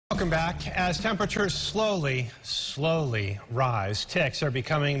Welcome back. As temperatures slowly rise, ticks are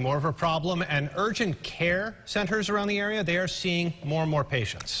becoming more of a problem, and urgent care centers around the area, they are seeing more and more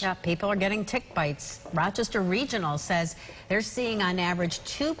patients. Yeah, people are getting tick bites. Rochester Regional says they're seeing on average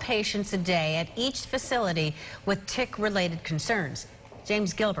 2 patients a day at each facility with tick-related concerns.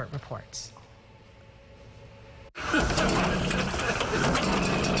 James Gilbert reports.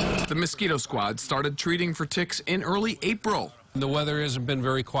 The mosquito squad started treating for ticks in early April. The weather hasn't been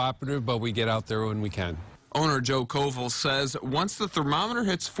very cooperative, but we get out there when we can. Owner Joe Koval says once the thermometer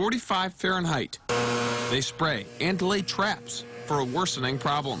hits 45 Fahrenheit, they spray and lay traps for a worsening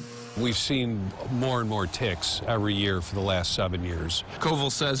problem. We've seen more and more ticks every year for the last 7 years.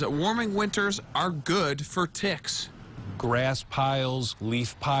 Koval says warming winters are good for ticks. Grass piles,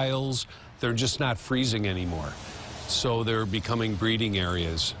 leaf piles, they're just not freezing anymore. So they're becoming breeding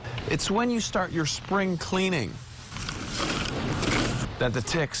areas. It's when you start your spring cleaning that the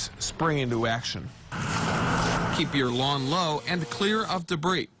ticks spring into action. Keep your lawn low and clear of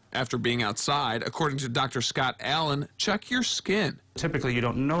debris. After being outside, according to Dr. Scott Allen, check your skin. Typically, you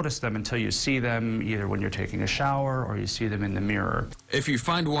don't notice them until you see them either when you're taking a shower or you see them in the mirror. If you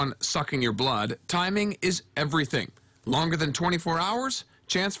find one sucking your blood, timing is everything. Longer than 24 hours,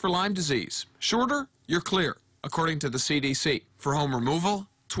 chance for Lyme disease. Shorter, you're clear, according to the CDC. For home removal,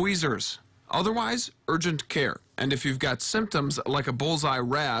 tweezers. Otherwise, urgent care. And if you've got symptoms like a bullseye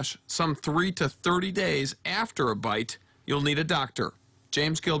rash, some 3 to 30 days after a bite, you'll need a doctor.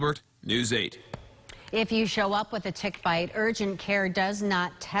 James Gilbert, News 8. If you show up with a tick bite, urgent care does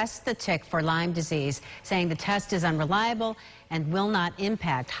not test the tick for Lyme disease, saying the test is unreliable and will not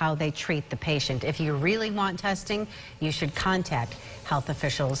impact how they treat the patient. If you really want testing, you should contact health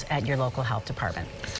officials at your local health department.